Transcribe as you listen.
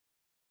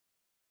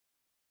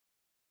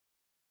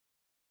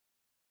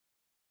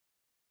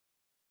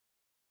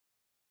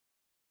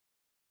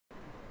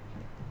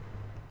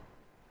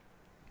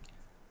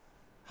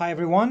Hi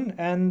everyone,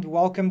 and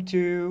welcome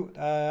to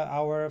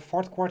our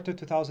fourth quarter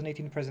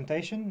 2018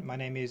 presentation. My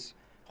name is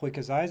Rui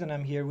Casais, and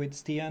I'm here with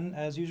Stian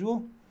as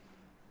usual.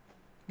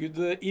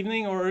 Good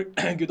evening or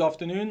good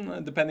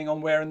afternoon, depending on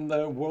where in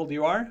the world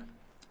you are.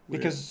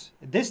 Because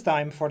this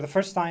time, for the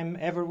first time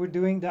ever, we're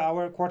doing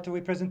our quarterly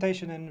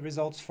presentation and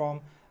results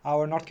from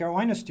our North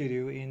Carolina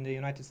studio in the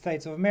United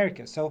States of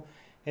America. So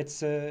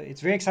it's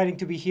very exciting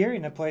to be here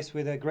in a place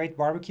with a great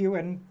barbecue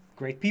and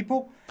great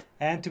people,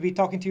 and to be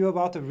talking to you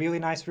about a really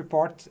nice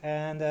report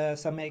and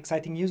some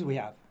exciting news we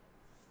have.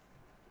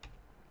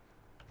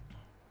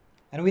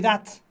 And with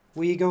that,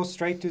 we go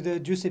straight to the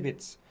juicy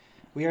bits.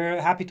 We are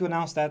happy to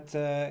announce that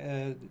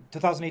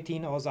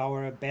 2018 was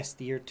our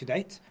best year to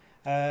date.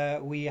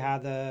 We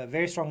had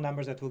very strong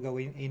numbers that we'll go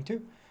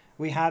into.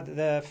 We had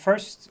the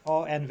first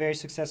and very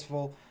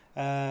successful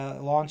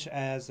launch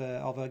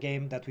of a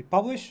game that we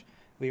publish.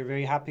 We are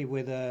very happy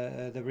with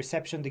the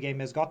reception the game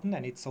has gotten,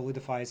 and it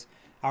solidifies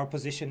our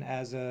position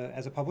as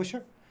a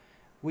publisher.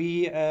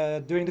 We,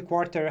 during the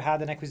quarter,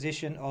 had an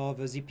acquisition of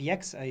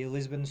ZPX, a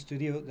Lisbon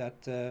studio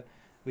that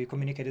we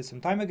communicated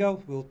some time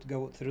ago. We'll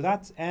go through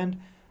that. And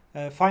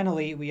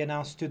finally, we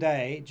announced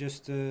today,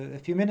 just a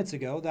few minutes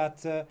ago,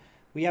 that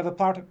we have a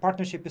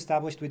partnership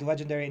established with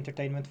Legendary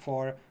Entertainment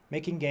for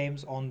making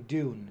games on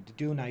Dune, the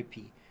Dune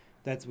IP.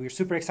 We're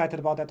super excited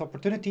about that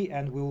opportunity,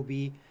 and we'll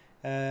be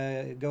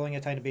going a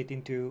tiny bit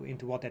into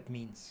what that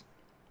means.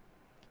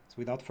 So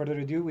without further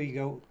ado, we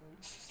go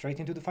straight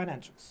into the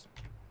financials.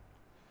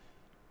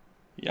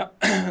 Yeah,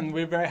 and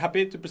we're very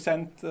happy to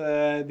present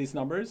these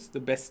numbers, the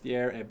best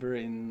year ever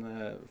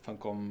in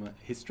Funcom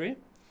history.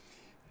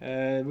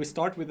 We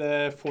start with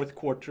the fourth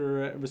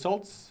quarter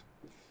results.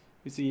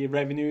 We see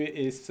revenue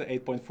is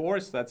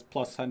 8.4, so that's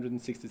plus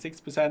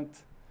 166%,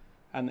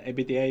 and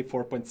EBITDA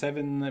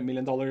 $4.7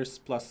 million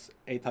plus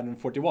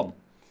 841.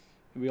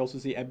 We also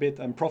see EBIT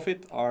and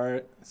profit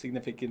are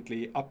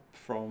significantly up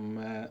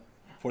from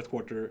fourth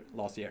quarter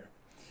last year.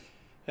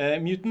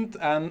 Mutant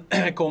and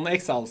Conan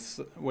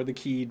Exiles were the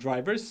key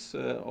drivers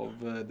of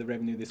the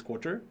revenue this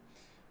quarter.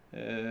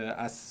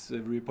 As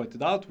we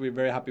pointed out, we're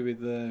very happy with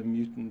the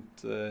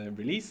Mutant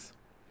release.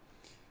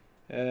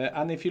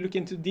 And if you look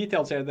into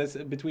details here, there's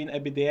between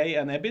EBITDA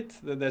and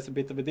EBIT, there's a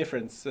bit of a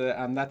difference,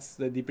 and that's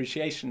the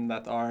depreciation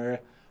that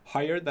are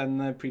higher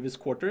than previous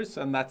quarters,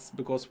 and that's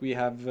because we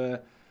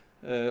have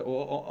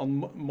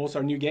on most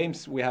our new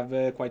games we have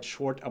a quite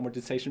short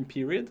amortization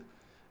period.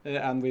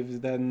 And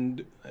we've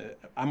then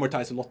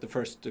amortized a lot the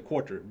first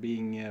quarter,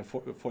 being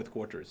fourth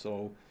quarter,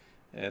 so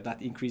that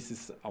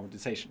increases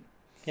amortization.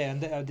 Yeah,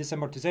 and this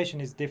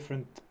amortization is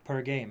different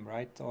per game,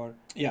 right? Or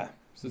yeah,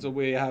 so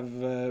we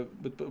have,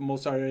 but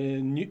most our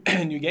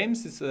new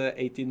games is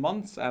 18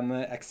 months and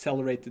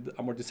accelerated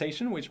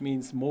amortization, which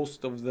means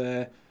most of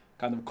the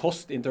kind of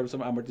cost in terms of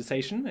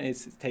amortization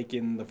is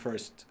taken the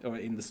first or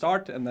in the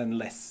start, and then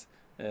less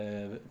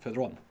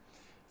further on.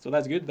 So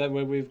that's good. That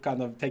we've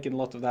kind of taken a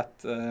lot of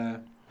that.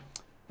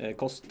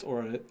 Cost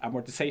or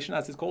amortization,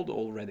 as it's called,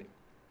 already.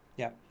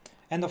 Yeah,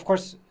 and of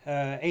course,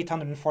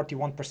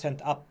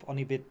 841% up on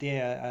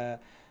EBITDA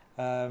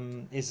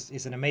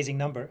is an amazing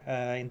number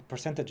in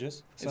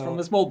percentages. So it's from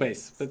a small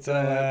base, but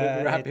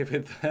we're happy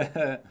with.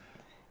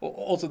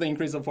 Also, the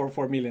increase of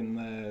 $4 million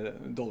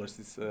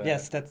is.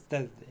 Yes, that's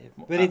that.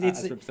 But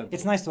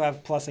it's nice to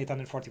have plus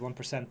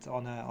 841%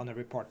 on a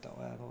report,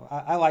 though.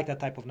 I like that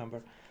type of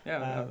number.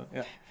 Yeah,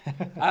 yeah.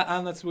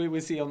 And that's we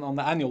see on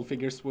the annual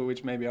figures,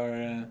 which maybe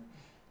are.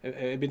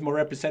 A bit more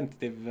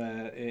representative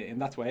in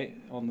that way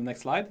on the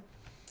next slide.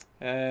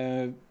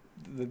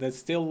 There's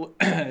still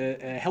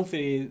a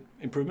healthy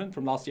improvement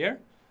from last year.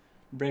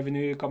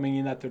 Revenue coming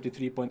in at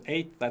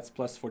 33.8, that's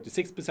plus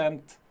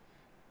 46%.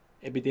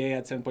 EBITDA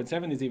at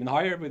 7.7 is even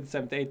higher with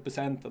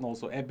 78%, and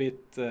also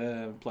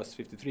EBIT plus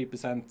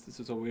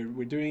 53%. So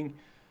we're doing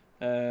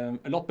a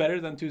lot better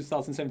than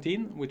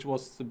 2017, which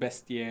was the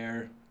best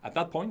year at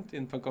that point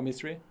in Funcom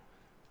history.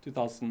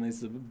 2000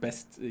 is the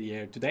best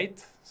year to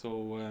date.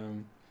 So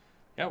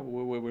yeah,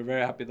 we're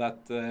very happy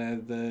that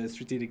the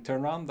strategic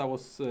turnaround that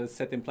was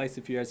set in place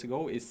a few years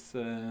ago is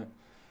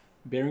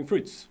bearing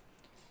fruits.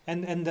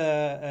 And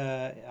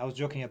I was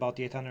joking about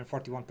the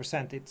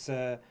 841%. It's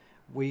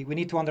we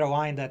need to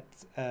underline that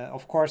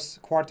of course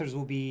quarters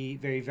will be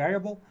very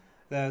variable.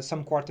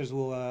 Some quarters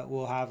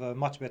will have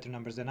much better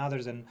numbers than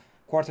others, and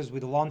quarters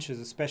with launches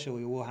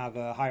especially will have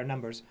higher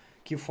numbers.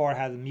 Q4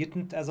 had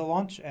Mutant as a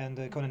launch,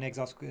 and Conan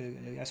Exiles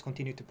has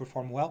continued to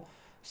perform well.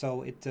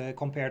 So it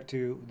compared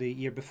to the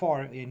year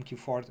before, in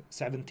Q4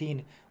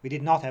 17, we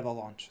did not have a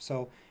launch.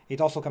 So it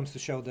also comes to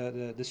show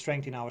the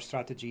strength in our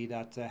strategy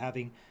that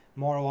having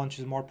more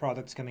launches, more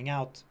products coming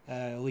out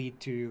lead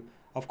to,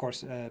 of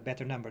course,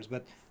 better numbers.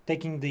 But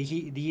taking the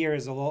year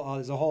as a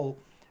whole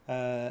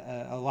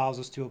allows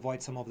us to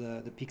avoid some of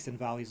the peaks and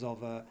valleys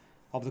of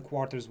the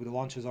quarters with the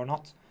launches or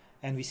not.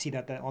 And we see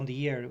that on the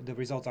year, the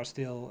results are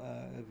still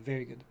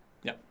very good.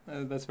 Yeah,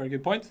 that's a very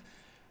good point.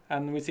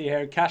 And we see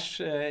here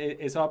cash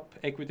is up,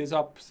 equity is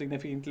up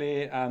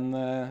significantly, and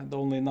the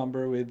only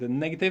number with the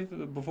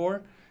negative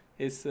before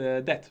is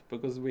debt,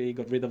 because we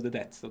got rid of the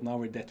debt. So now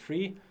we're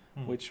debt-free,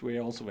 which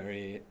we're also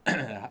very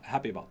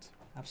happy about.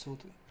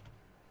 Absolutely.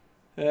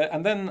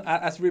 And then,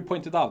 as we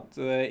pointed out,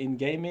 in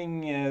gaming,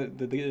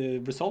 the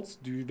results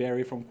do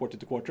vary from quarter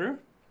to quarter.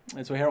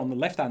 And so here on the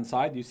left-hand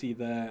side, you see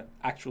the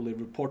actually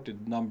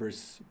reported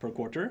numbers per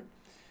quarter.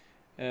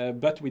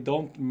 But we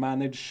don't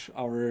manage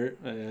our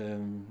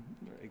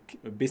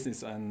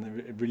business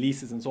and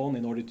releases and so on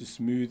in order to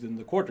smoothen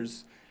the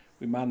quarters.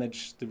 We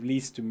manage the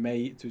release to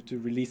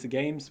release the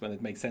games when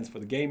it makes sense for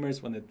the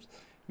gamers, when it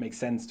makes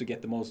sense to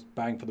get the most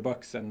bang for the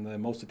bucks and the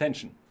most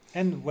attention.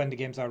 And when the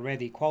games are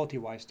ready,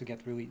 quality-wise, to get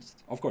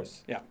released. Of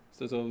course, yeah.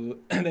 So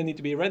they need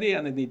to be ready,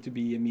 and they need to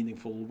be a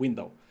meaningful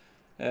window.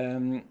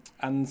 And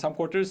some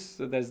quarters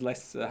there's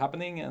less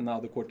happening, and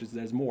other quarters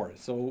there's more.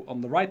 So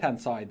on the right-hand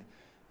side,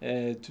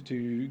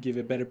 to give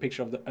a better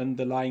picture of the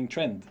underlying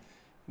trend,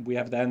 we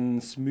have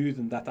then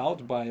smoothened that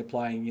out by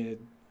applying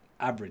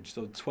average,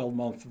 so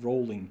 12-month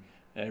rolling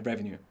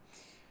revenue.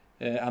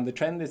 And the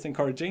trend is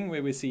encouraging,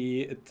 where we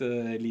see it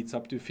leads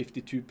up to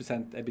 52%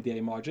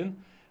 EBITDA margin,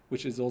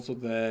 which is also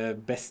the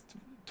best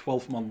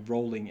 12-month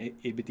rolling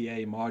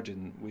EBITDA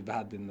margin we've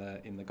had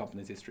in the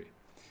company's history.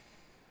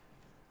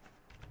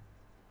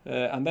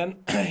 And then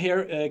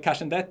here, cash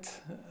and debt.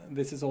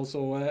 This is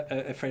also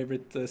a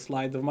favorite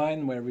slide of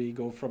mine, where we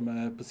go from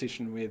a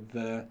position with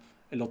a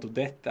lot of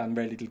debt and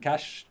very little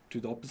cash to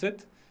the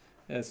opposite.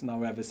 So now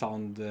we have a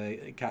sound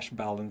cash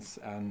balance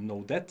and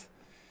no debt.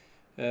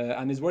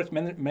 And it's worth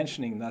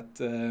mentioning that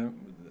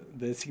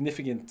the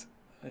significant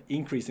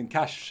increase in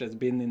cash has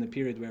been in a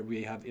period where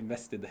we have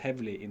invested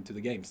heavily into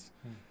the games,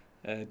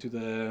 to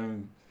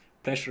the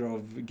pleasure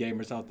of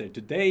gamers out there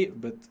today,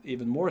 but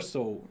even more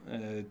so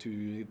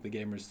to the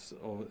gamers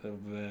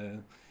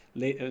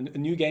of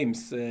new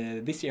games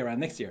this year and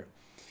next year.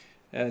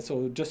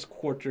 So just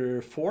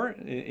quarter 4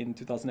 in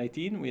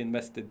 2018, we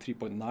invested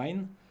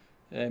 $3.9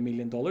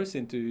 million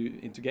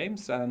into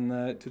games,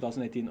 and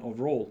 2018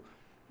 overall,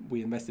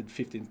 we invested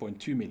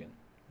 $15.2 million.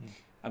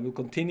 And we'll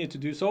continue to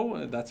do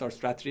so. That's our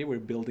strategy. We're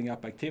building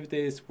up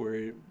activities.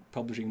 We're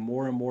publishing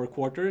more and more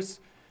quarters,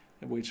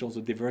 which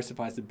also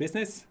diversifies the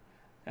business.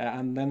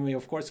 And then we,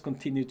 of course,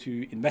 continue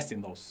to invest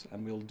in those.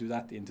 And we'll do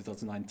that in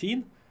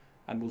 2019.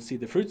 And we'll see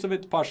the fruits of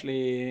it.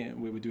 Partially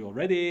we will do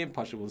already.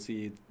 Partially we'll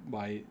see it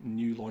by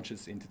new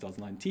launches in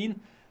 2019.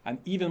 And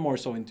even more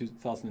so in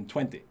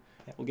 2020.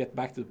 Yeah. We'll get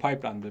back to the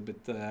pipeline,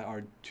 but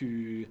our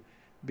 2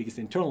 biggest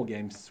internal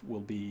games will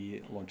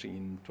be launching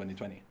in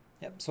 2020.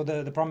 Yeah. So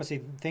the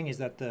promising thing is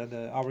that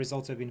our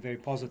results have been very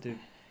positive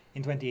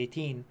in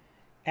 2018,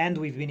 and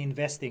we've been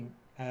investing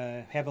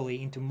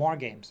heavily into more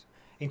games,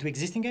 into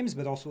existing games,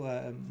 but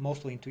also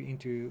mostly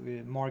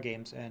into more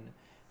games and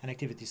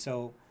activities.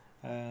 So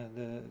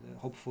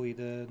hopefully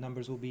the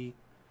numbers will be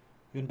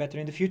even better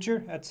in the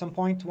future at some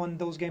point when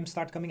those games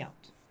start coming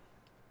out.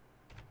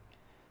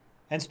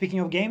 And speaking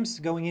of games,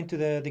 going into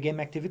the game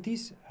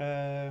activities,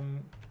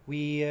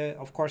 we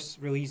of course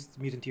released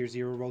Mutant Year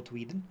Zero: Road to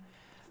Eden.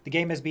 The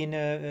game has been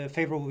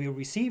favorably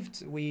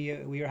received. We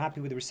are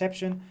happy with the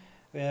reception.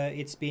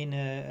 It's been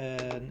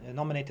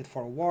nominated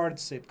for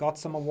awards. It got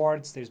some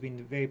awards. There's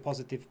been very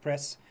positive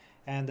press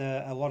and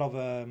a lot of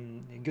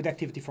good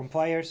activity from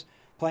players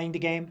playing the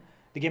game.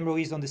 The game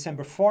released on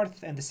December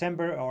 4th, and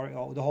December,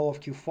 or the whole of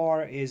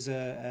Q4, is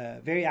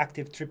a very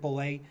active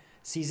AAA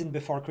season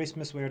before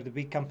Christmas, where the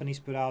big companies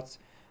put out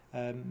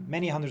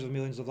many hundreds of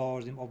millions of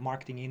dollars of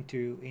marketing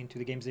into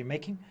the games they're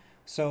making.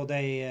 So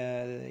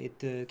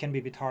it can be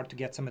a bit hard to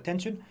get some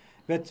attention.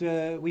 But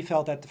we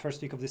felt that the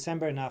first week of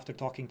December, and after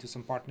talking to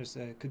some partners,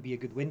 could be a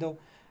good window.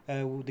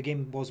 The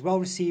game was well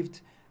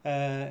received.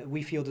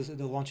 We feel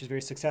the launch is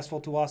very successful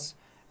to us.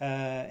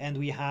 And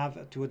we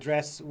have to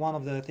address one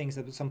of the things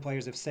that some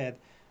players have said,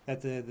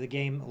 that the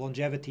game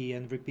longevity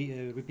and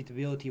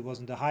repeatability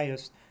wasn't the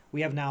highest.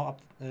 We have now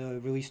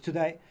released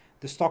today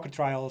the Stalker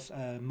Trials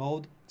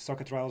mode,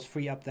 Stalker Trials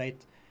free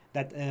update,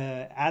 that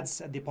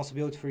adds the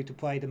possibility for you to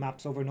play the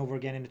maps over and over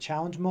again in the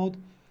challenge mode,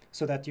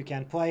 so that you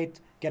can play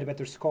it, get a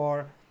better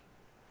score,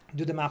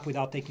 do the map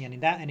without taking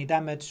any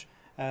damage,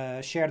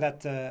 share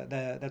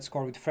that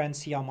score with friends,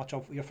 see how much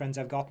of your friends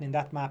have gotten in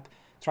that map,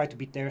 try to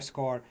beat their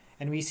score.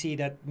 And we see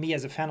that, me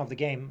as a fan of the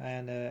game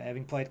and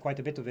having played quite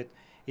a bit of it,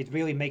 it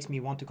really makes me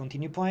want to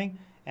continue playing.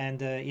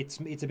 And it's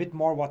a bit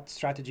more what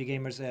strategy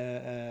gamers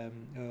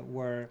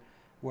were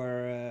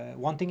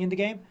wanting in the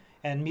game.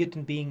 And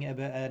Mutant being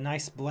a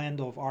nice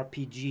blend of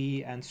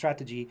RPG and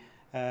strategy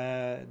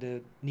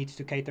needs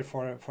to cater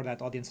for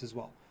that audience as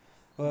well.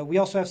 We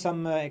also have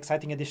some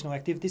exciting additional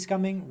activities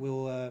coming.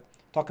 We'll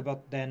talk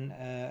about them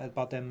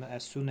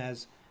as soon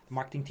as the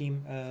marketing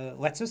team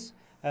lets us.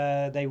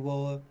 They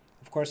will,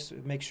 of course,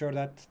 make sure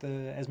that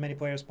as many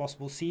players as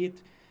possible see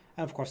it.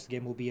 And of course, the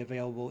game will be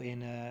available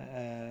in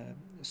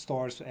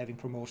stores, having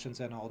promotions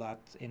and all that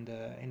in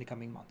the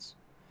coming months.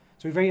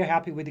 So we're very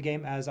happy with the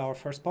game as our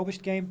first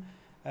published game.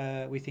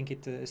 We think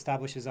it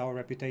establishes our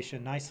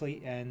reputation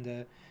nicely,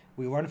 and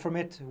we learn from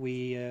it.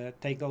 We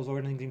take those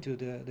learnings into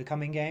the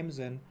coming games,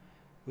 and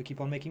we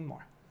keep on making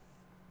more.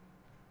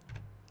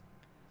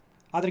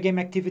 Other game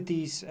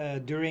activities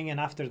during and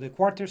after the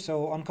quarter.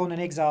 So on Conan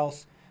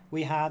Exiles,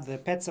 we had the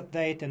Pets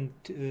update and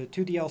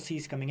two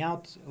DLCs coming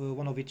out,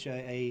 one of which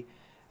a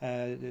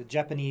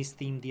Japanese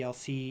themed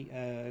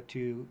DLC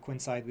to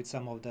coincide with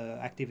some of the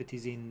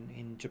activities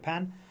in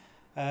Japan.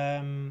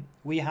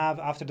 We have,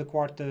 after the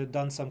quarter,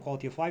 done some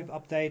quality of life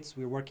updates.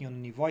 We're working on a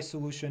new voice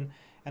solution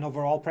and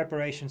overall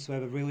preparations to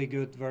have a really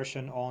good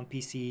version on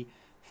PC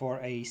for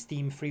a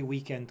Steam free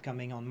weekend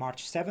coming on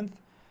March 7th.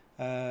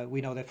 We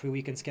know that free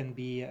weekends can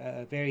be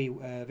a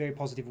very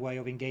positive way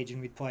of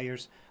engaging with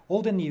players,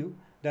 old and new,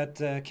 that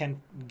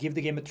can give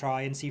the game a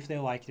try and see if they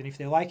like it. And if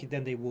they like it,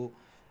 then they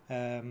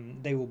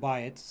will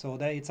buy it. So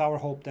it's our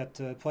hope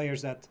that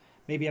players that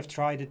maybe have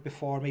tried it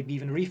before, maybe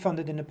even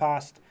refunded in the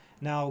past,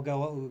 now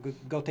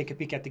go take a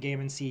peek at the game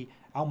and see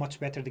how much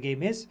better the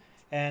game is,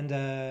 and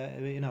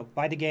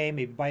buy the game,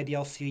 maybe buy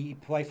DLC,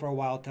 play for a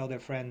while, tell their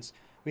friends.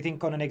 We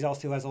think Conan Exile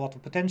still has a lot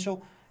of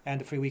potential, and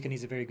the free weekend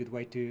is a very good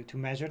way to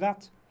measure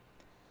that.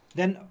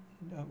 Then,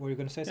 were you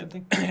going to say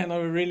something? And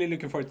we're really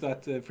looking forward to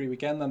that free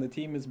weekend, and the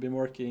team has been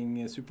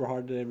working super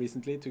hard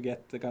recently to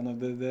get the kind of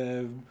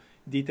the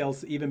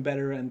details even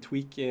better and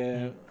tweak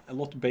a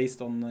lot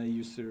based on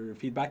user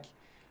feedback.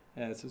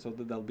 So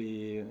that they'll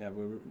be,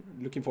 we're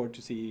looking forward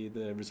to see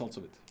the results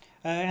of it.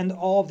 And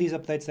all of these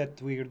updates that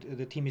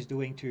the team is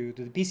doing to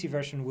the PC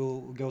version will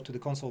go to the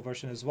console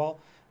version as well.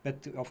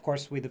 But of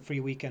course, with the free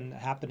weekend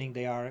happening,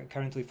 they are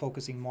currently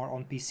focusing more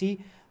on PC.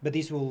 But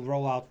these will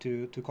roll out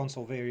to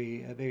console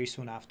very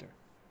soon after.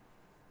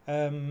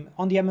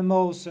 On the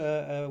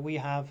MMOs, we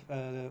have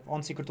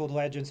on Secret World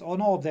Legends. On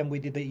all of them, we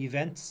did the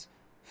events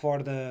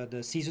for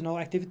the seasonal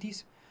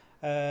activities.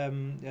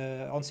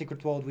 On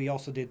Secret World, we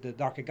also did the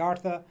Dark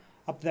Agartha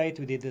update.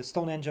 We did the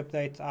Stonehenge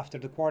update after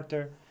the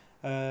quarter.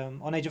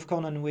 On Age of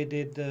Conan, we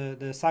did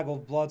the Saga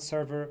of Blood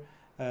server,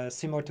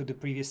 similar to the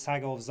previous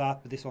Saga of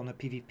Zap, this on a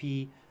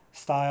PvP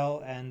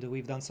style. And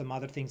we've done some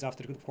other things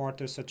after the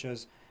quarter, such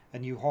as a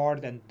new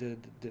Horde, and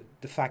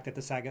the fact that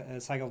the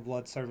Saga of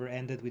Blood server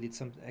ended. We did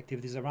some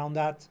activities around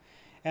that.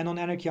 And on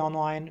Anarchy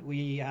Online,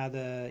 we had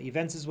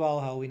events as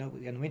well,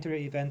 and winter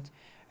event.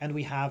 And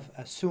we have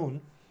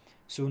soon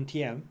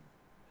TM,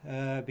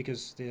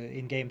 because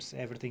in games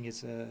everything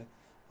is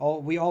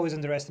we always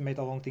underestimate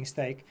how long things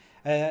take.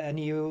 A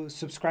new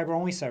subscriber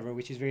only server,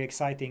 which is very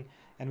exciting,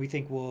 and we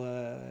think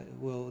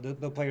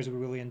the players will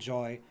really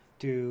enjoy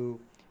to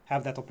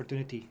have that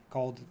opportunity,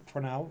 called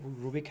for now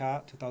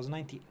Rubica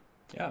 2019.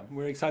 Yeah,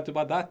 we're excited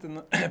about that,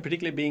 and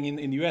particularly being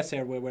in the US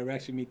here, where we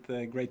actually meet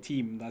a great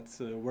team that's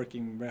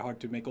working very hard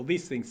to make all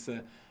these things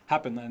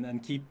happen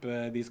and keep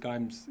these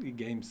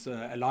games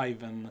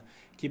alive, and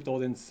keep the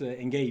audience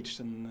engaged,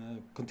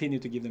 and continue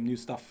to give them new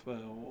stuff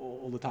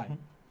all the time.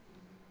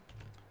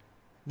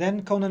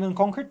 Then Conan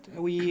Unconquered,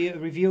 we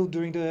revealed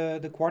during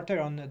the quarter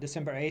on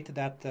December 8th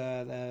that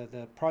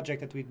the project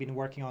that we've been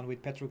working on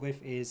with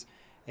Petroglyph is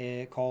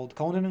called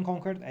Conan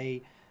Unconquered,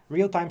 a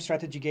real-time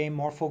strategy game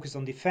more focused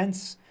on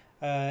defense.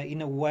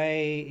 In a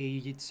way,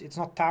 it's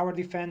not tower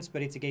defense,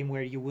 but it's a game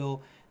where you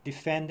will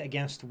defend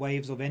against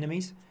waves of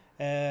enemies.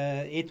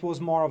 It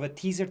was more of a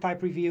teaser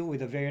type reveal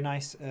with a very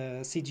nice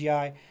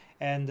CGI,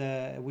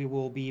 and we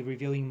will be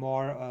revealing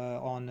more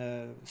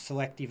on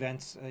select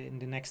events in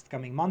the next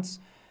coming months.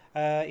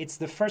 It's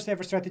the first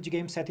ever strategy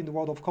game set in the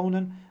world of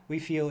Conan. We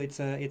feel it's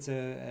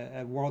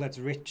a world that's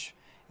rich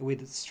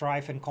with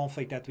strife and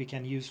conflict that we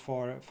can use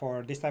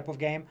for this type of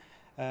game.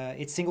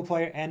 It's single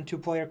player and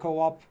two-player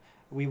co-op.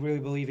 We really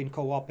believe in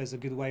co-op as a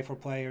good way for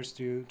players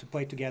to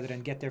play together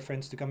and get their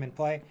friends to come and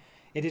play.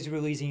 It is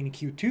releasing in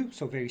Q2,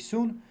 so very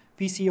soon.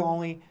 PC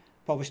only,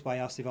 published by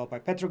us, developed by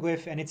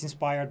Petroglyph, and it's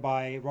inspired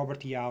by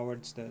Robert E.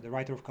 Howard's, the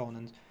writer of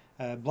Conan,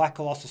 Black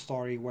Colossus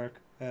story, where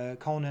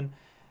Conan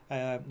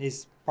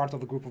is part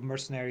of a group of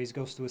mercenaries,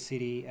 goes to a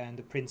city, and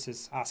the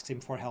princess asks him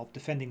for help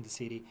defending the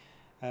city.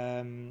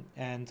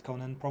 And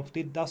Conan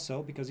promptly does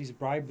so because he's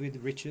bribed with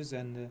riches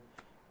and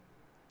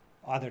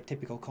other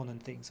typical Conan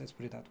things, let's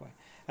put it that way.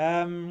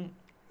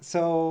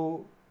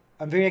 So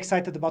I'm very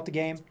excited about the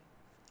game.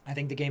 I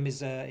think the game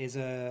is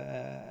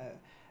a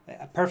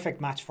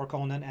perfect match for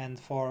Conan and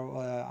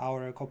for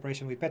our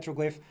cooperation with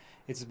Petroglyph.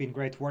 It's been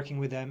great working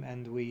with them,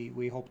 and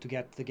we hope to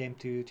get the game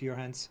to your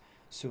hands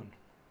soon.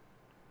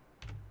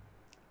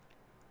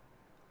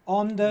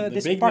 On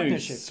this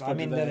partnership, I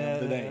mean,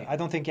 I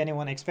don't think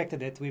anyone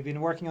expected it. We've been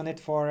working on it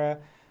for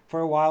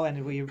a while,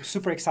 and we're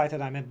super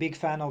excited. I'm a big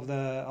fan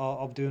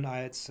of Dune.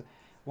 It's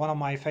one of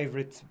my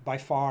favorite, by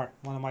far,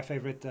 one of my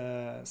favorite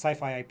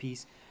sci-fi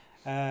IPs.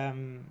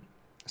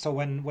 So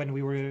when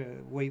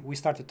we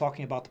started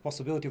talking about the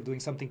possibility of doing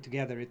something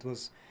together, it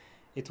was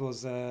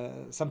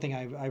something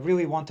I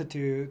really wanted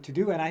to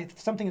do, and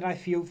something that I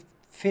feel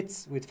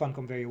fits with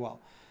Funcom very well.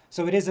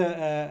 So it is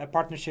a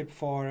partnership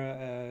for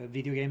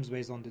video games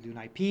based on the Dune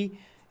IP,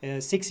 a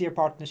 6-year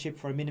partnership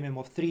for a minimum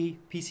of 3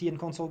 PC and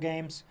console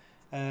games,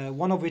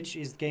 one of which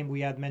is the game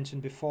we had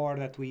mentioned before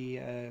that we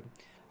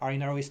are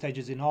in early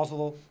stages in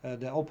Oslo,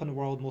 the open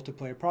world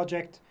multiplayer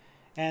project.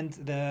 And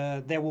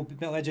there will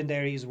be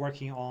Legendary is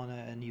working on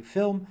a new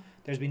film.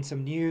 There's been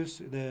some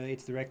news.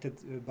 It's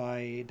directed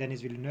by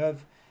Denis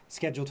Villeneuve,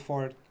 scheduled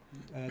for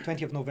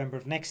 20th of November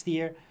of next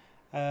year.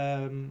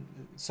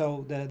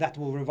 So that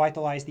will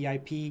revitalize the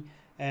IP,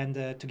 and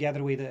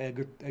together with a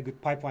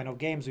good pipeline of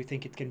games, we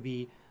think it can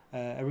be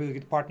a really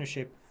good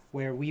partnership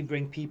where we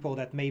bring people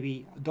that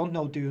maybe don't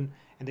know Dune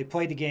and they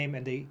play the game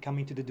and they come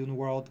into the Dune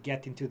world,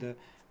 get into the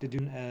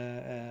Dune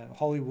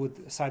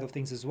Hollywood side of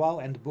things as well,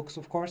 and the books,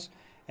 of course.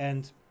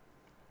 And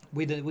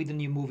with the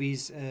new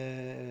movies,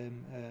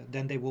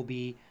 then there will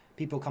be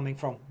people coming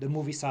from the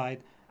movie side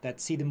that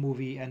see the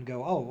movie and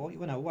go, oh, well, you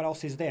know, what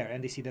else is there?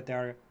 And they see that there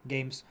are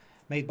games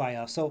made by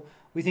us. So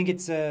we think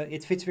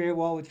it fits very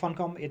well with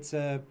Funcom. It's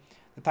the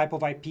type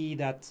of IP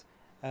that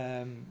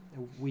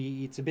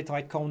it's a bit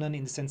like Conan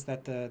in the sense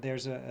that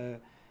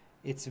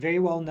it's very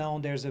well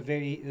known. There's a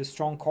very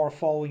strong core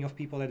following of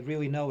people that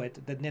really know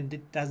it. That then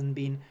it hasn't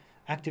been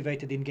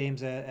activated in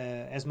games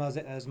as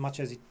much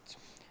as it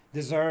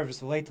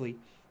deserves lately.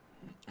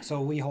 So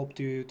we hope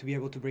to be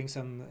able to bring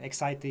some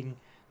exciting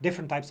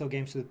different types of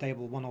games to the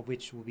table. One of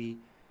which will be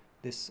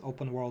this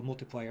open world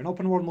multiplayer. An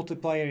open world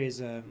multiplayer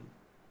is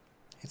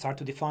it's hard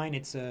to define.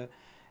 Is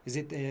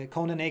it a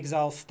Conan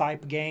Exiles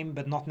type game,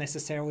 but not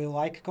necessarily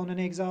like Conan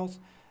Exiles?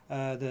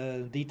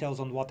 The details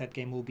on what that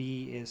game will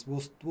be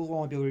will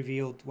only be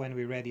revealed when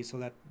we're ready, so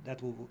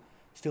that will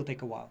still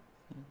take a while.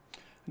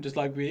 Just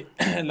like we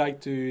like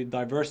to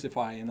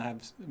diversify and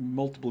have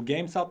multiple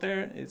games out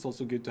there, it's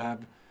also good to have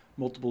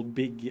multiple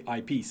big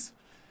IPs.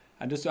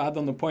 And just to add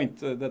on the point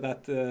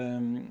that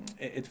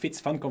it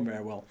fits Funcom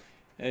very well.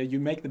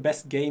 You make the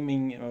best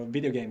gaming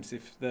video games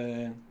if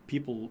the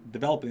people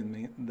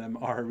developing them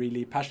are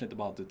really passionate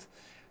about it.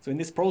 So in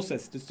this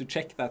process, just to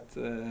check that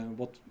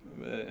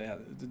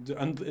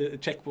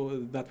check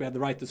that we had the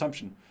right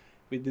assumption,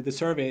 we did a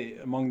survey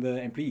among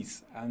the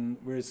employees, and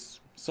we're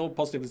so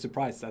positively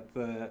surprised that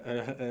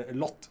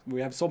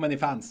we have so many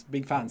fans,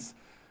 big fans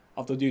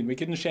of the Dune. We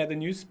couldn't share the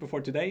news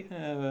before today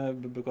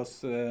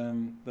because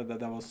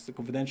that was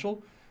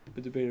confidential,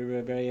 but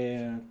we're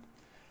very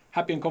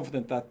happy and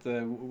confident that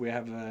we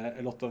have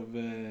a lot of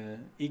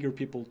eager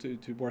people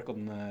to work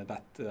on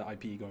that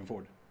IP going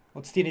forward.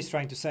 What Stine is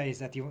trying to say is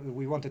that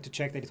we wanted to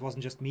check that it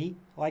wasn't just me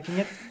liking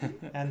it,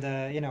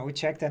 and we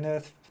checked,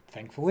 and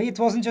thankfully it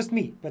wasn't just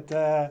me, but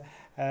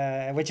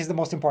which is the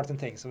most important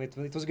thing. So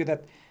it was good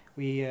that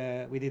we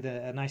did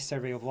a nice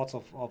survey of lots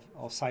of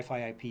sci-fi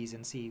IPs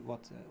and see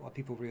what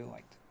people really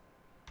liked.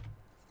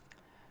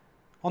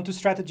 On to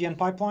strategy and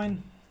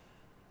pipeline.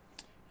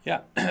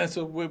 Yeah,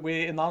 so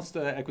we announced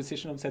the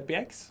acquisition of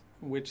ZPX,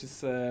 which is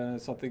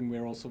something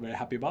we're also very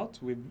happy about.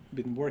 We've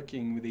been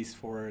working with these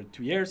for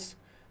 2 years,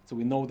 so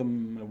we know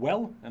them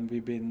well, and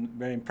we've been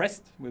very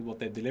impressed with what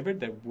they've delivered.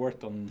 They've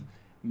worked on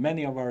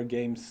many of our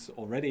games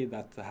already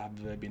that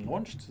have been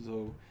launched,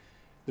 so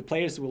the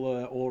players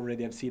will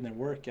already have seen their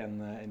work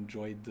and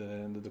enjoyed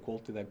the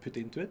quality they've put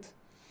into it.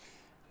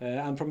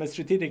 And from a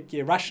strategic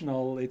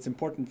rationale, it's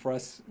important for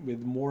us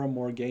with more and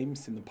more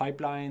games in the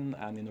pipeline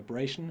and in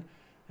operation,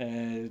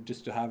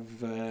 just to have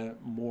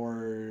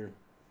more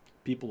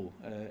people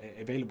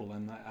available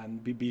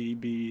and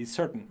be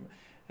certain.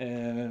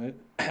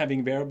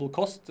 Having variable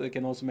cost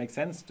can also make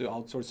sense to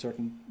outsource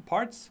certain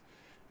parts,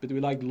 but we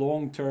like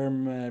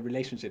long-term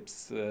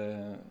relationships,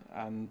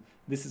 and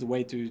this is a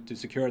way to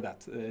secure that.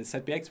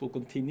 ZPX will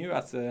continue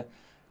as an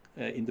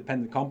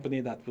independent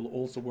company that will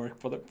also work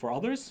for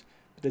others,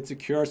 but it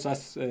secures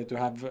us to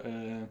have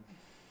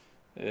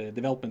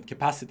development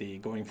capacity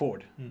going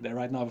forward. They're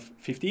right now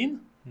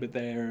 15, but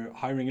they're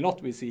hiring a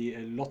lot. We see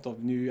a lot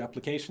of new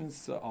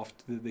applications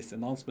after this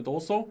announcement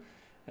also.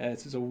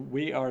 So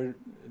we are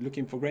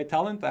looking for great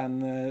talent,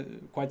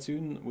 and quite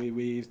soon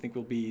we think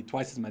we'll be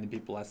twice as many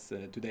people as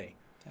today.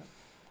 Yeah.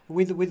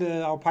 With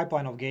our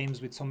pipeline of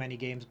games, with so many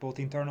games, both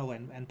internal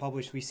and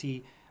published,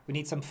 we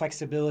need some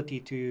flexibility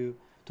to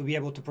be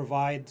able to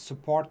provide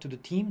support to the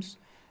teams.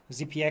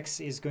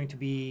 ZPX is going to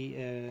be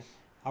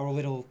our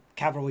little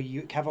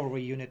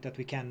cavalry unit that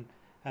we can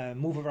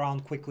move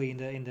around quickly in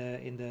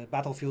the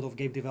battlefield of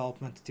game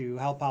development to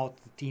help out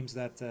the teams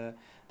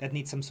that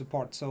need some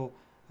support. So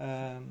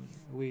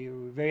we're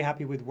very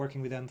happy with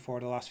working with them for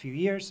the last few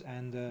years,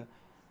 and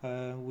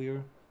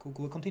we'll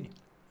continue.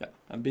 Yeah,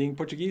 and being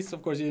Portuguese,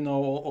 of course, you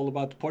know all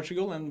about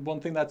Portugal. And one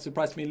thing that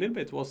surprised me a little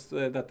bit was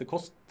that the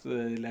cost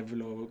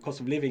level or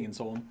cost of living and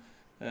so on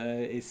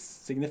is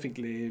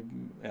significantly,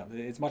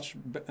 it's much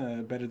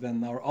better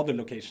than our other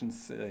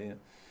locations.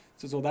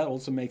 So that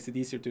also makes it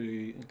easier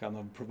to kind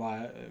of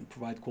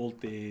provide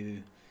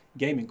quality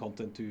gaming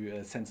content to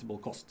a sensible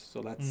cost.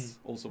 So that's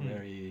also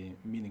very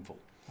meaningful.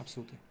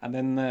 Absolutely. And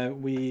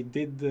then we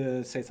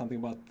did say something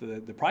about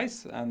the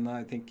price, and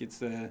I think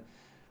it's a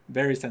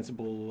very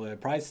sensible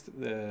price.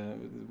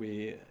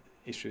 We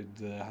issued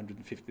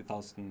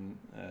 150,000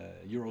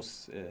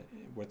 euros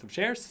worth of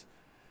shares,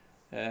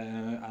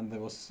 and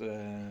there was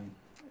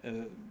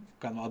kind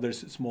of other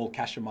small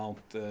cash amount.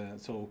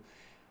 So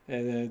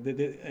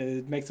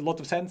it makes a lot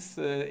of sense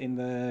in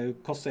the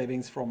cost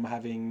savings from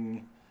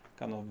having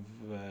kind of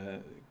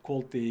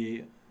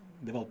quality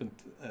development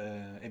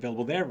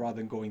available there, rather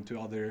than going to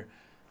other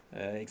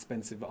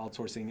expensive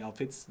outsourcing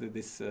outfits.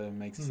 This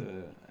makes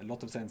a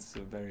lot of sense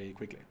very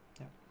quickly.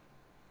 Yeah.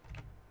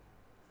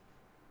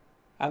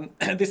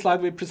 And this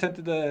slide we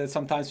presented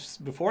sometimes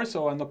before,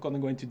 so I'm not going to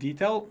go into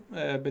detail,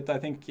 but I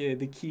think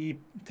the key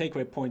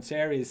takeaway points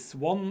here is,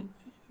 one,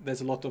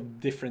 there's a lot of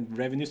different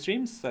revenue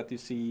streams that you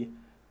see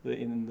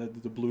in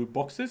the blue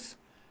boxes,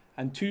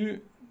 and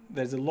two,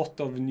 there's a lot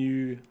of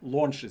new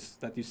launches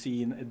that you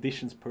see in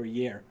additions per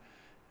year,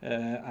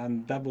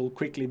 and that will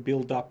quickly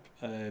build up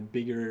a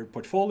bigger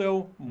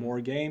portfolio,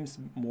 more games,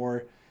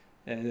 more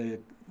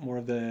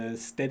of the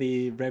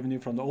steady revenue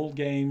from the old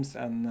games,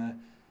 and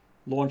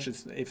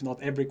launches, if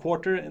not every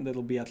quarter, and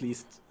that'll be at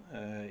least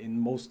in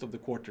most of the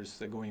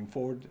quarters going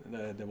forward,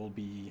 there will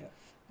be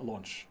a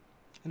launch.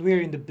 And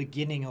we're in the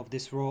beginning of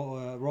this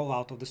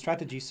rollout of the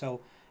strategy,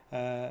 so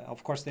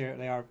of course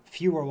there are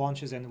fewer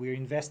launches, and we're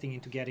investing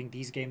into getting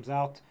these games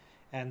out.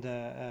 And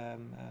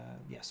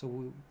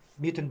so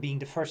Mutant being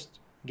the first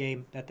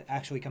game that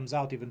actually comes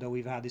out, even though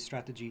we've had this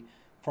strategy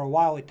for a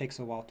while, it takes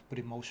a while to put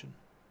in motion.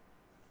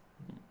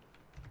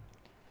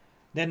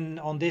 Then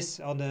on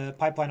the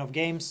pipeline of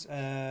games,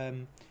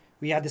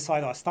 we had this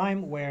slide last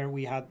time where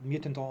we had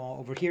Mutant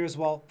over here as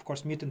well. Of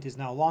course, Mutant is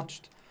now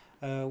launched.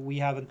 We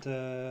haven't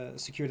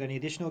secured any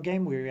additional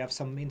game. We have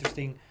some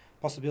interesting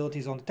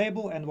possibilities on the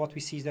table, and what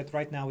we see is that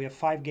right now we have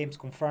 5 games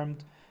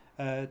confirmed,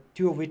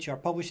 2 of which are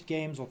published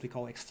games, what we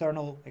call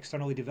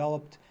externally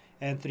developed,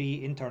 and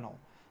 3 internal.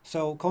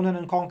 So Conan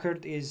and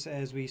Conquered is,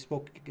 as we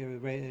spoke,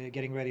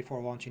 getting ready for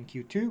launch in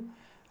Q2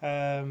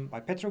 by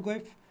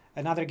Petroglyph.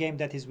 Another game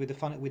that is with the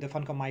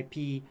Funcom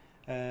IP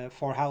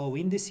for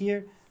Halloween this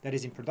year, that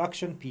is in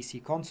production,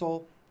 PC,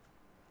 console.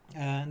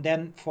 And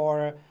then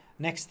for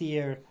next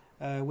year,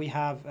 we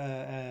have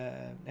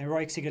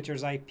Heroic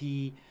Signatures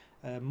IP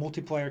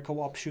multiplayer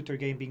co-op shooter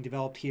game being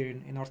developed here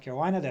in North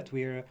Carolina that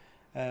we're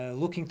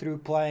looking through,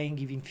 playing,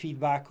 giving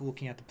feedback,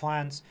 looking at the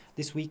plans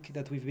this week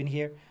that we've been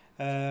here.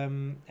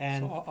 And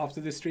so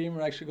after the stream,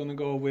 we're actually going to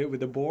go with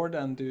the board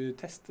and do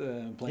test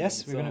playing.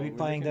 Yes, we're going to be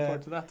playing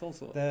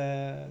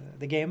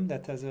the game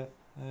that has a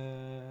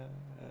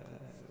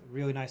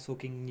really nice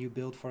looking new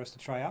build for us to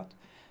try out.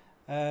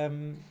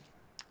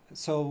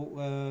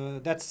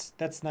 So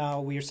that's now,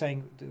 we are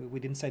saying,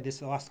 we didn't say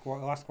this last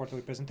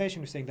quarterly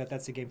presentation, we're saying that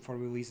that's a game for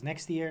release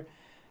next year.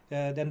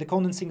 Then the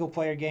Conan single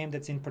player game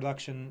that's in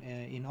production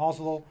in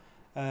Oslo,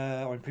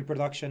 or in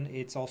pre-production,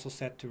 it's also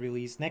set to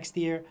release next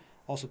year.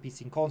 Also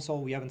PC and console.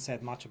 We haven't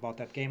said much about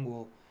that game.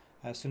 We'll,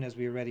 as soon as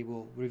we're ready,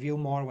 we'll reveal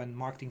more when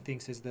marketing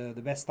thinks is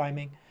the best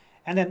timing.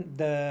 And then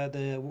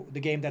the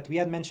game that we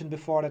had mentioned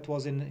before that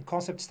was in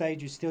concept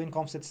stage, is still in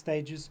concept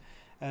stages.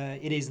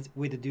 It is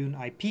with the Dune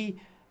IP,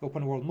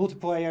 open world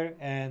multiplayer,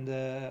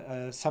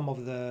 and some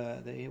of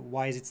the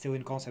why is it still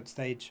in concept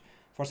stage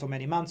for so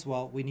many months?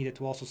 Well, we needed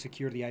to also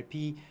secure the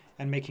IP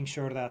and making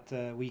sure that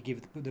we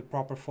give the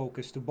proper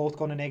focus to both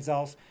Conan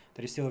Exiles,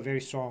 that is still a very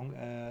strong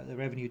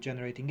revenue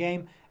generating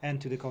game, and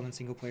to the Conan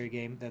single player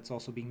game that's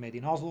also being made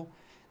in Oslo.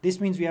 This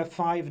means we have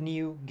 5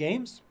 new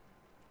games,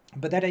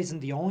 but that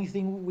isn't the only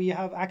thing we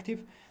have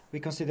active. We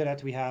consider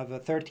that we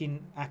have 13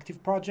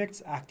 active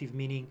projects, active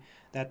meaning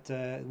that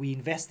we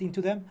invest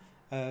into them.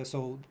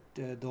 So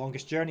the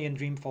Longest Journey and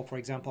Dreamfall, for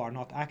example, are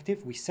not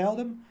active. We sell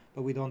them,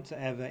 but we don't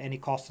have any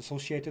costs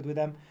associated with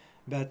them.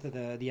 But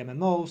the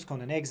MMOs,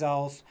 Conan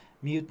Exiles,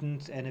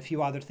 Mutant, and a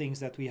few other things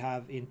that we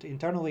have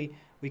internally,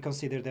 we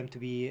consider them to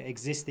be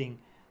existing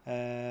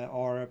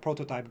or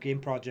prototype game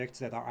projects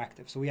that are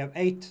active. So we have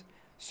 8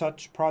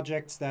 such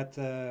projects that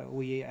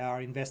we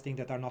are investing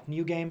that are not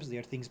new games. They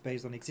are things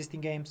based on existing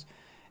games,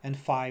 and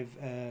 5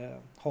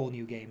 whole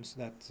new games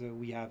that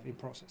we have in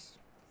process.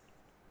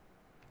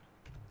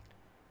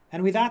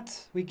 And with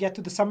that, we get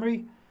to the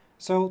summary.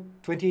 So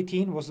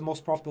 2018 was the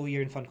most profitable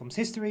year in Funcom's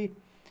history.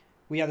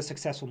 We had a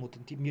successful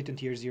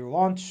Mutant Year Zero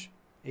launch.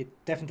 It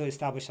definitely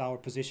established our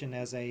position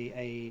as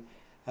a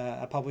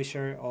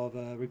publisher of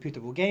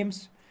reputable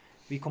games.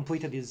 We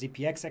completed the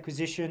ZPX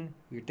acquisition.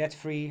 We're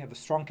debt-free, have a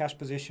strong cash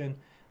position.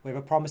 We have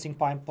a promising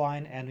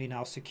pipeline, and we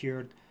now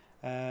secured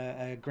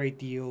a great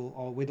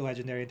deal with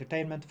Legendary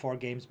Entertainment for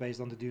games based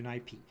on the Dune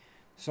IP.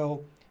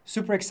 So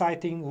super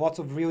exciting, lots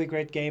of really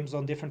great games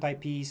on different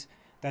IPs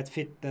that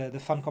fit the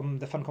Funcom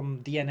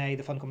DNA,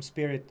 the Funcom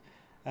spirit,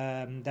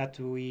 that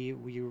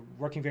we're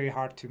working very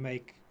hard to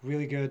make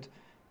really good,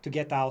 to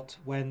get out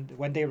when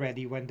they're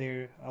ready, when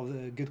they're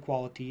of good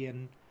quality,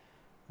 and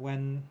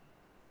when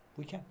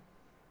we can.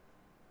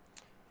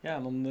 Yeah,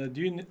 and on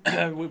Dune,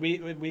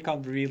 we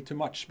can't reveal too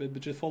much, but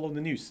just follow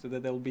the news.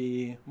 That there'll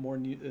be more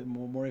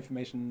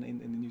information in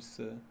the news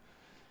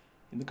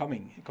in the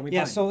coming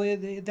yeah, time. so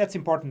that's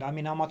important. I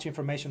mean, how much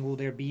information will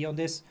there be on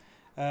this?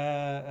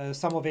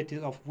 Some of it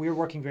is we're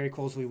working very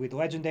closely with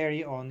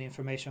Legendary on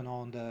information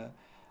on the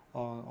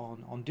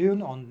on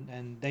Dune,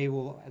 and they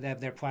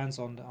have their plans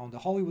on the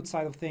Hollywood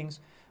side of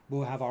things.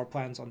 We'll have our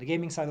plans on the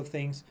gaming side of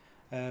things.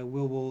 We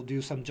will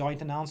do some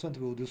joint announcement.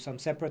 We will do some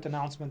separate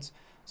announcements.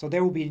 So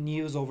there will be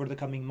news over the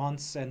coming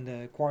months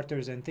and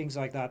quarters and things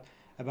like that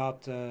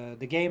about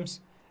the games.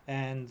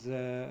 And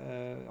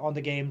on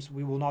the games,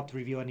 we will not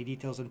reveal any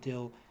details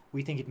until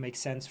we think it makes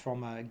sense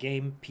from a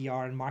game,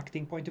 PR, and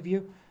marketing point of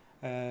view.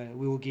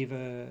 We will give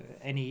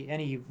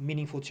any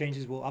meaningful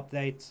changes. We'll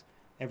update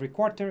every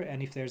quarter,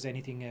 and if there's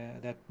anything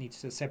that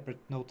needs a separate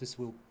notice,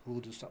 we'll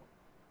do so.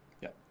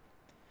 Yeah.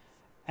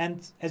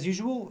 And as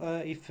usual,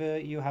 if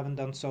you haven't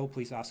done so,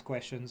 please ask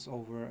questions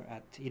over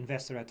at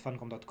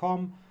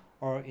investor@funcom.com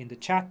or in the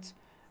chat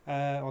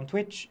on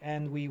Twitch,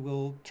 and we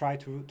will try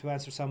to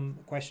answer some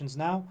questions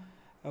now.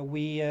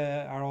 We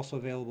are also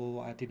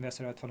available at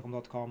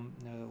investor@funcom.com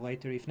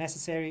later if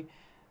necessary.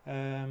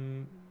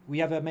 We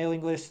have a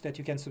mailing list that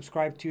you can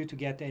subscribe to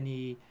get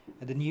the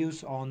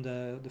news on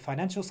the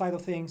financial side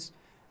of things.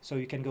 So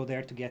you can go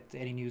there to get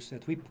any news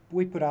that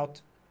we put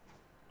out.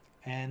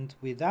 And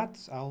with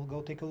that, I'll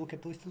go take a look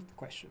at the list of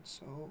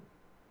questions. So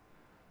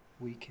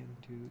we can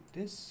do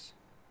this.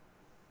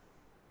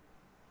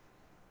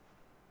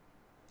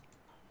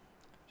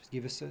 Just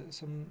give us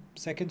some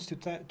seconds to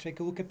take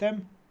a look at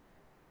them.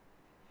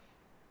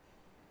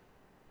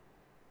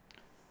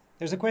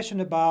 There's a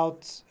question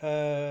about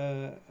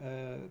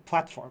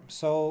platforms.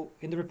 So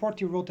in the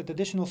report you wrote that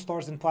additional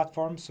stores and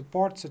platforms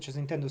support, such as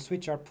Nintendo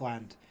Switch, are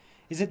planned.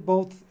 Is it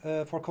both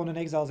for Conan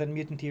Exiles and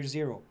Mutant Year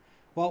Zero?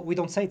 Well, we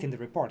don't say it in the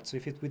report. So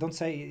if we don't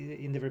say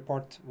in the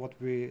report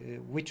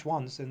which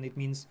ones, and it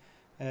means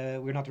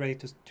we're not ready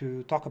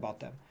to talk about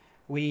them.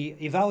 We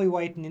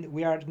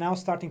are now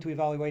starting to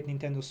evaluate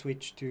Nintendo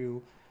Switch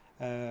to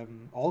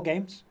all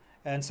games,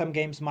 and some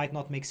games might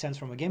not make sense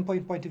from a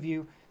gameplay point of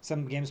view.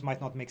 Some games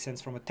might not make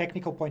sense from a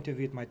technical point of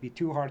view. It might be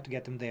too hard to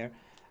get them there.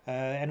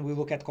 And we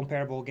look at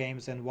comparable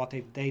games and what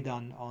have they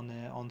done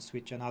on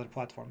Switch and other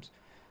platforms.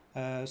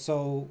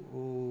 So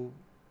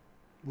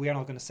we are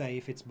not going to say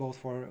if it's both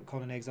for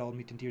Conan Exile,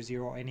 Mutant Year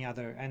Zero, or any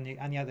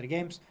other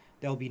games.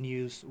 There'll be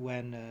news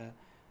when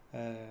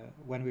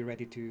we're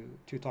ready to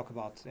talk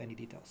about any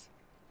details.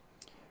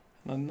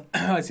 And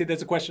I see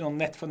there's a question on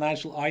net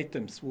financial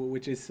items,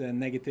 which is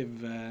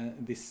negative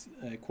this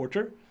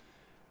quarter.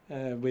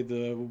 With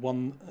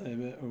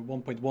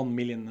 $1.1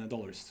 million.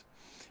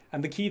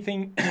 And the key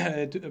thing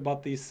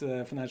about these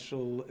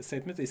financial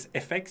statements is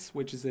FX,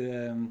 which is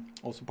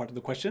also part of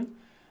the question.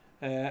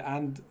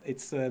 And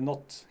it's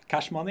not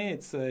cash money,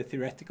 it's a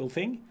theoretical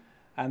thing.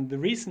 And the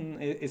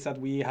reason is that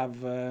we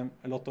have a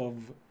lot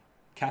of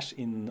cash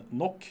in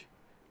NOK,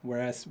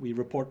 whereas we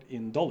report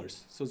in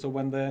dollars. So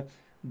when the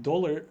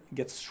dollar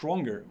gets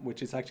stronger,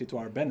 which is actually to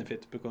our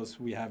benefit because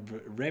we have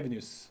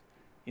revenues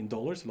in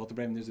dollars, a lot of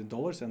revenues in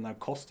dollars, and our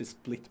cost is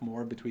split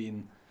more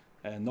between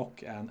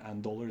NOK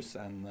and dollars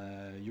and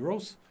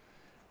euros.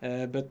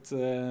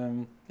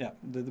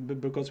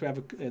 Because we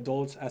have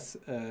dollars as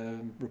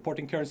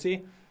reporting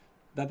currency,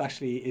 that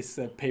actually is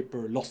a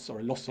paper loss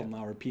or loss on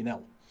our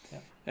P&L.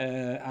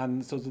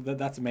 And so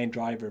that's the main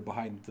driver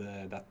behind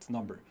that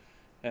number.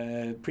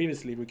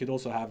 Previously, we could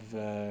also have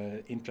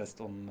interest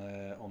on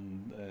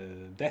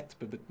debt,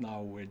 but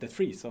now we're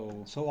debt-free.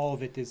 So all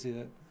of it is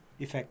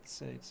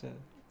effects.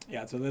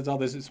 Yeah, so there's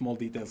other small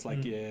details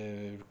like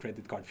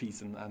credit card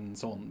fees and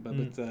so on. But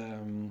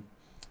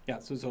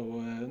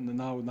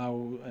now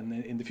and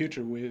in the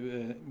future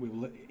we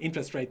will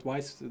interest rate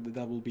wise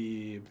that will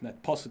be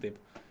net positive.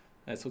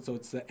 So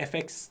it's the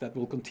FX that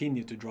will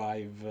continue to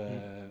drive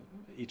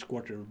each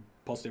quarter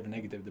positive or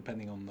negative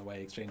depending on the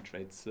way exchange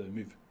rates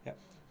move. Yeah.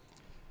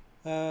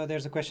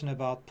 There's a question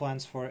about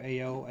plans for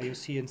AO,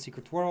 AOC, and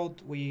Secret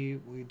World. We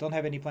don't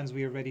have any plans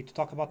we are ready to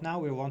talk about now.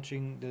 We're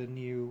launching the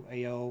new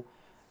AO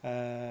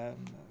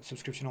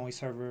subscription-only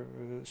server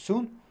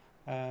soon.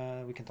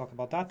 We can talk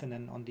about that, and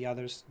then on the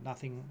others,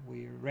 nothing.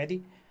 We're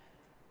ready.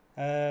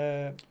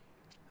 There's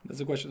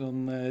a question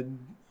on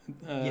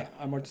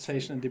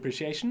amortization and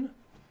depreciation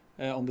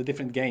on the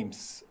different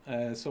games.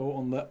 So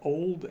on the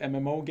old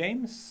MMO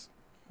games,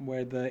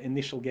 where the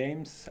initial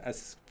games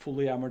has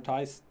fully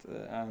amortized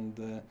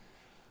and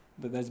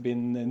there's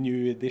been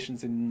new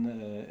additions in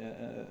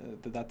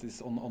that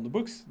is on the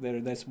books.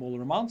 They're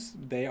smaller amounts.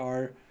 They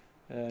are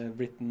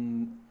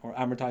written or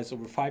amortized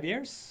over 5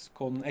 years.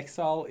 Conan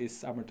Exile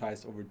is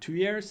amortized over 2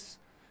 years,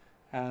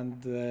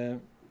 and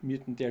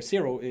Mutant Year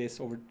Zero is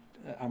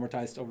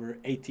amortized over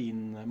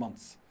 18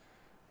 months.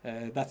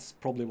 That's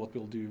probably what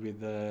we'll do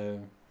with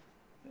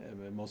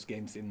most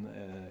games in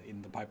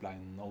the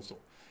pipeline also.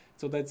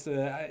 So that's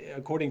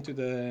according to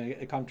the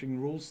accounting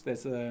rules.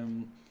 There's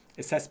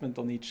assessment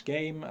on each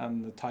game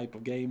and the type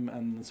of game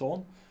and so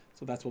on.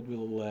 So that's what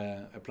we'll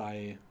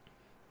apply,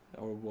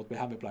 or what we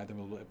have applied and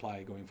will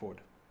apply going forward.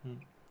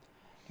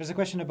 There's a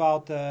question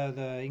about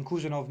the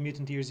inclusion of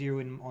Mutant Year Zero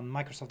on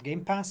Microsoft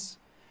Game Pass.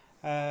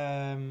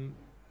 The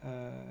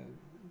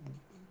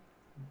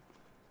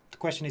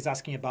question is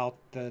asking about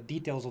the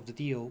details of the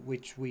deal,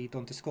 which we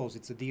don't disclose.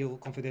 It's a deal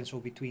confidential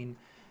between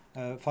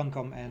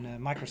Funcom and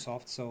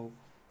Microsoft, so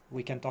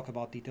we can talk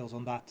about details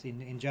on that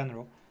in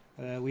general.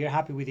 We are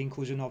happy with the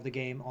inclusion of the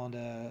game on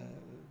the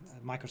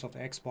Microsoft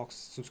Xbox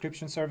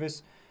subscription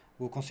service.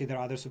 We'll consider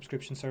other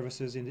subscription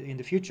services in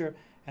the future,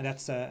 and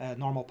that's a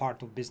normal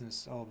part of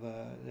business of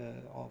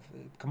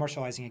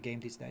commercializing a game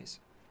these days.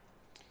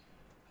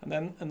 And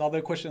then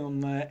another question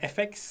on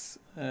FX,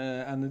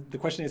 and the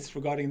question is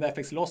regarding the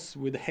FX loss.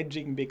 Would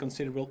hedging be a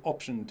considerable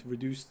option to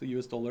reduce the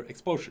US dollar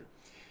exposure?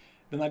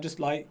 Then I'd just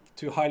like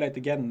to highlight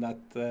again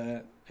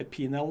that a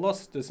P&L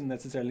loss doesn't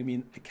necessarily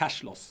mean a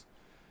cash loss.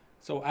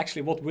 So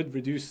actually what would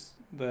reduce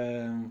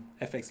the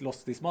FX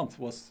loss this month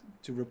was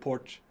to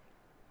report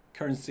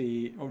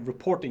currency or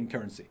reporting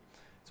currency.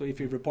 So if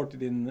you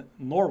reported in the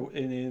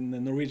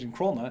Norwegian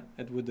krone,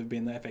 it would have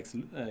been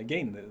FX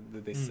gain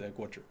this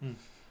quarter.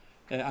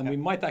 And we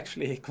might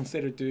actually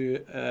consider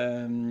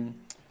to,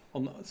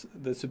 on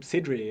the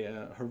subsidiary,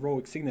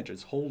 Heroic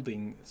Signatures,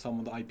 holding some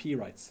of the IP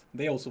rights.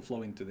 They also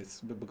flow into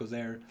this because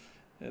they're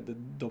the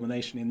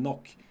domination in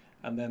NOK.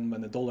 And then when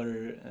the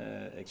dollar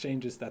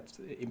exchanges, that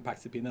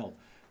impacts the P&L.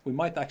 We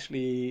might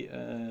actually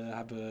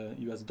have a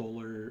US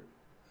dollar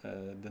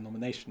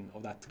denomination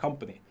of that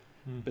company.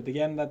 But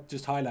again, that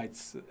just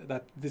highlights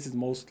that this is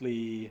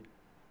mostly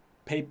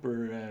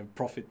paper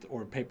profit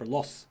or paper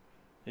loss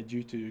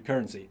due to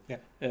currency.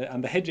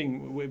 And the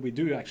hedging we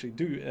do actually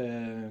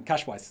do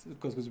cash-wise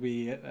because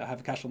we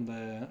have cash on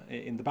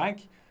in the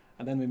bank,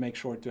 and then we make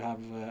sure to have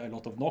a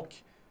lot of NOK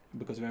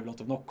because we have a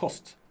lot of NOK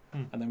cost.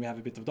 And then we have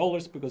a bit of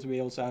dollars because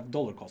we also have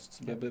dollar costs.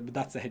 But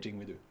that's the hedging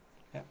we do.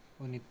 Yeah,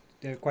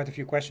 there are quite a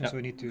few questions, so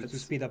we need to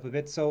speed up a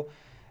bit. So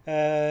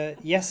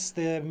yes,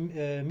 the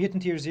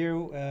Mutant Year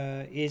Zero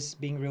is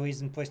being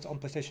released on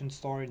PlayStation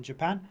Store in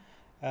Japan.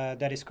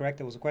 That is correct.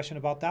 There was a question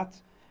about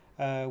that.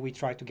 We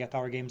try to get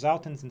our games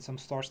out, and some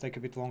stores take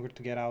a bit longer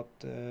to get out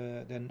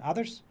than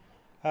others.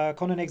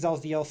 Conan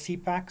Exiles DLC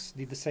packs,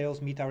 did the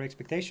sales meet our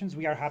expectations?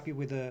 We are happy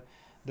with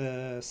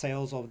the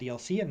sales of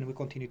DLC, and we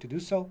continue to do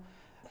so.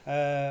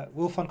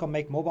 Will Funcom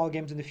make mobile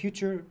games in the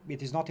future?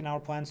 It is not in our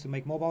plans to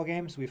make mobile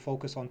games. We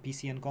focus on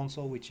PC and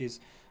console, which is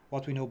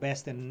what we know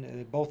best,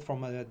 and both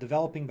from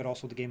developing but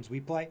also the games we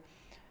play.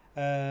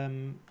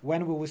 When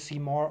will we see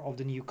more of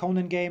the new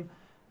Conan game?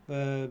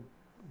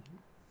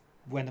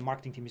 When the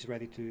marketing team is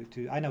ready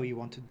to I know you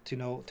want to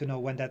know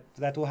when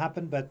that will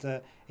happen, but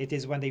it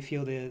is when they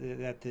feel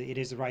that it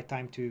is the right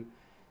time to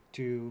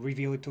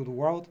reveal it to the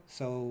world.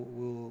 So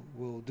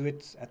we'll do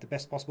it at the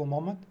best possible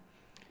moment.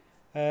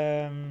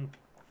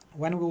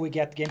 When will we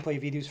get gameplay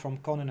videos from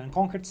Conan and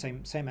Conquered?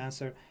 Same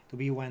answer. To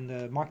be when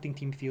the marketing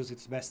team feels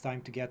it's the best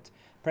time to get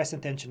press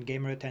attention,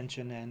 gamer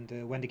attention,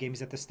 and when the game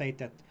is at the state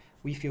that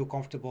we feel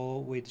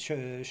comfortable with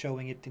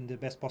showing it in the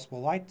best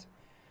possible light.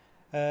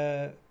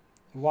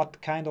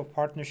 What kind of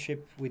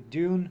partnership with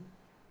Dune?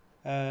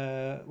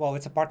 Well,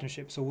 it's a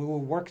partnership, so we will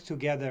work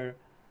together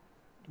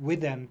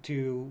with them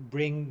to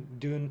bring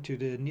Dune to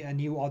a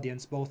new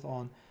audience, both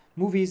on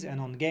movies and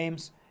on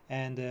games,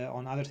 and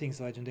on other things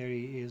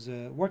Legendary is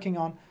working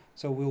on.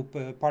 So we'll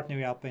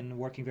partner up and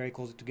working very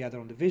closely together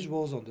on the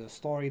visuals, on the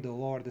story, the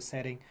lore, the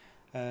setting,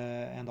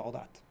 and all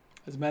that.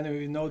 As many of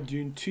you know,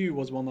 Dune 2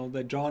 was one of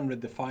the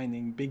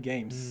genre-defining big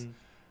games.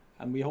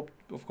 And we hope,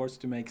 of course,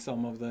 to make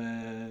some of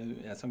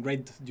some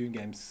great Dune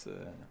games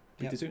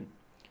pretty soon.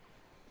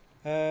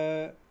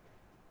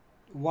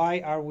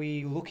 Why are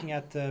we looking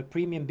at the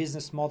premium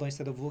business model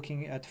instead of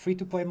looking at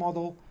free-to-play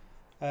model?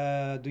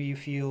 Do you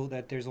feel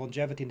that there's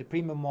longevity in the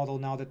premium model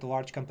now that the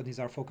large companies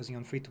are focusing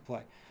on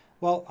free-to-play?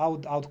 Well, I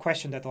would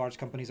question that large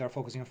companies are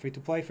focusing on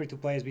free-to-play.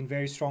 Free-to-play has been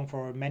very strong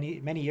for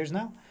many years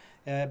now,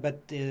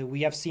 but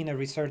we have seen a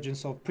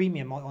resurgence of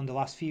premium on the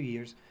last few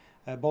years,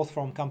 both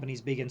from companies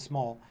big and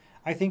small.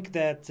 I think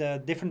that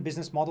different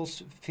business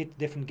models fit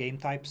different game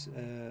types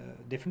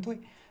differently.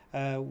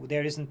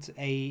 There isn't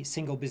a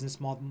single business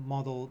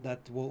model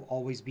that will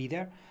always be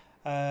there,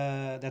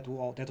 that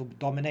will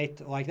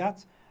dominate like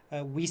that.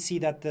 We see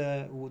that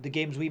the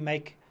games we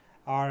make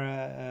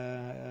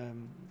are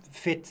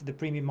fit the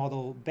premium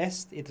model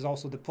best. It is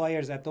also the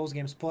players at those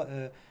games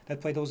that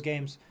play those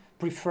games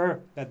prefer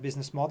that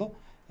business model,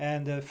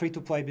 and the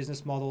free-to-play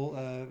business model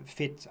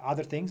fit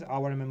other things.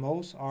 Our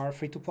MMOs are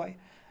free-to-play.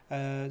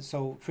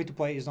 So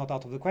free-to-play is not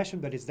out of the question,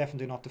 but it's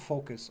definitely not the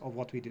focus of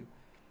what we do.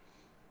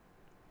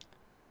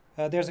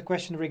 There's a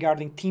question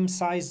regarding team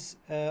size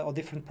of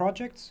different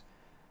projects.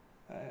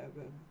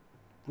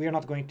 We are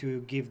not going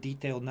to give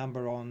detailed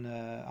number on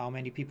how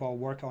many people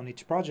work on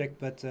each project,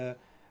 but the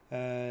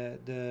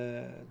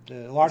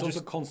largest... It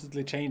also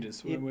constantly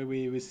changes.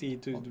 We see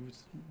to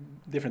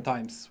different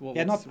times.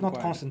 Not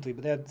constantly,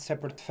 but they're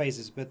separate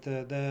phases. But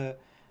the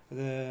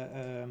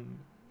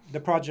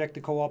project,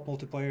 the co-op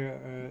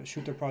multiplayer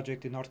shooter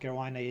project in North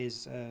Carolina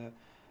is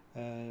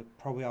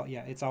probably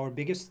it's our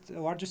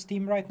largest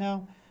team right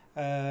now.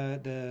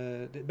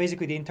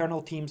 Basically the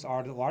internal teams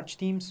are the large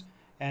teams,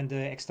 and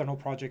the external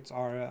projects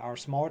are our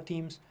smaller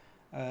teams.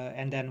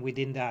 And then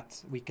within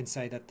that, we can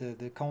say that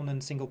the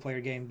Conan single player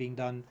game being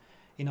done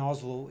in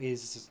Oslo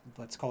is,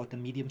 let's call it a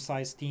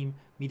medium-sized team,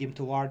 medium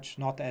to large,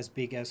 not as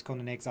big as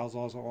Conan Exiles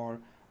Oslo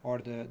or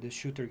the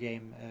shooter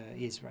game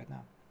is right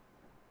now.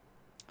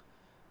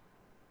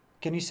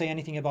 Can you say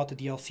anything about the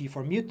DLC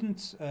for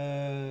Mutant?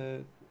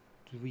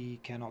 We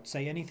cannot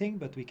say anything,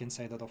 but we can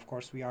say that of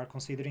course we are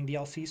considering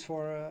DLCs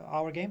for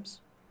our games.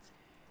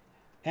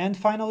 And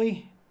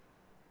finally,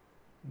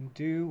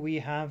 do we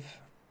have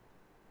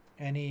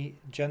any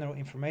general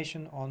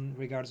information on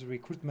regards to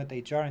recruitment,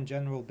 HR, and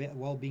general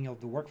well-being of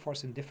the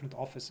workforce in different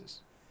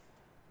offices?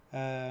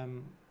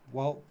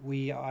 Well,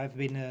 I've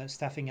been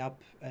staffing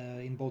up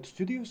in both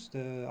studios.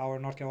 Our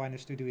North Carolina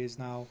studio is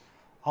now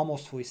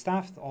almost fully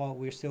staffed.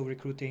 We're still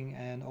recruiting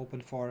and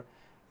open for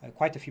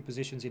quite a few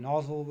positions in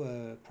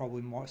Oslo,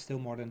 probably still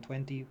more than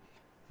 20,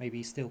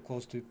 maybe still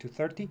close to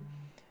 30.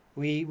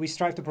 We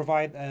strive to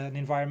provide an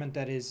environment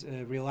that is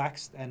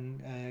relaxed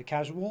and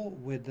casual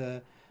with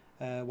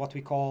what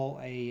we call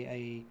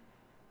a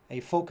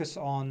focus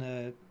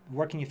on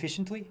working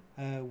efficiently.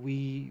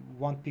 We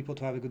want people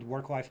to have a good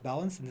work-life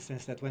balance in the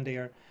sense that when they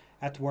are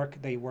at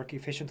work, they work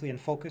efficiently and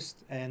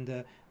focused,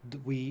 and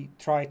we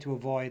try to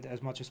avoid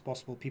as much as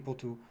possible people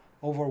to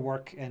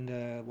overwork and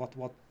what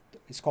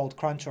is called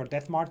crunch or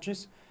death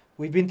marches.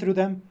 We've been through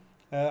them.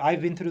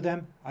 I've been through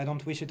them. I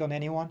don't wish it on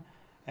anyone.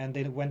 And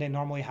when they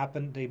normally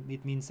happen,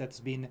 it means that's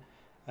been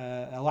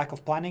a lack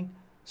of planning.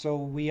 So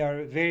we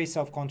are very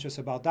self-conscious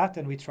about that,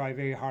 and we try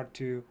very hard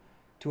to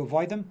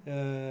avoid them.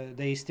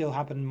 They still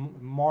happen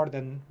more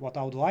than what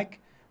I would like,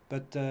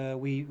 but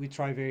we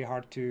try very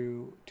hard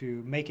to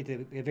make it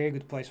a very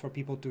good place for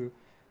people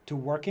to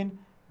work in.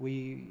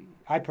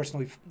 I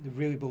personally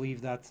really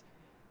believe that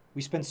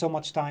we spend so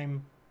much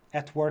time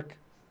at work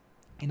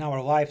in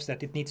our lives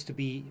that it needs to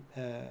be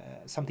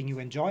something you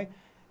enjoy.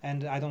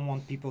 And I don't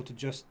want people to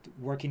just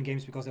work in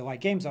games because they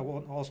like games. I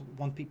also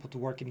want people to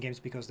work in games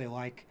because they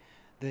like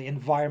the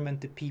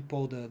environment, the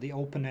people, the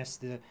openness,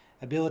 the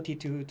ability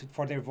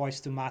for their voice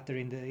to matter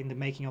in the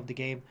making of the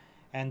game,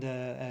 and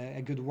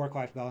a good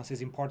work-life balance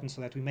is important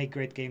so that we make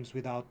great games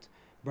without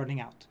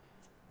burning out.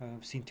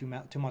 I've seen too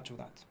much of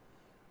that.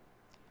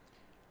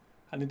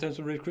 And in terms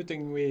of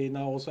recruiting, we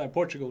now also have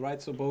Portugal,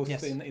 right? So both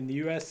yes. in the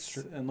US,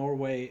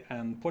 Norway,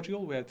 and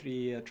Portugal, we have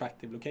 3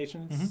 attractive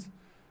locations.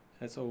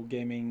 Mm-hmm. So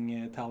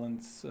gaming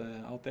talents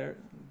out there,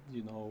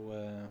 you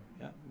know,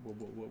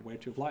 where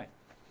to apply.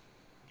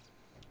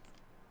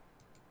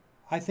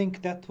 I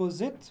think that was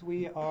it.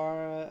 We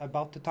are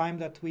about the time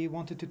that we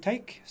wanted to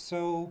take.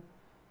 So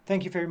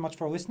thank you very much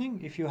for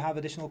listening. If you have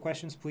additional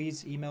questions,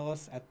 please email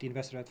us at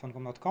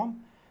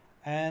theinvestor@funcom.com.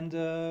 And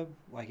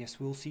I guess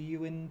we'll see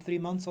you in 3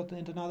 months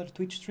in another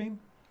Twitch stream.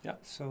 Yeah.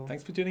 So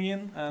thanks for tuning in.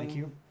 And thank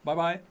you.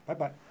 Bye-bye.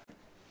 Bye-bye.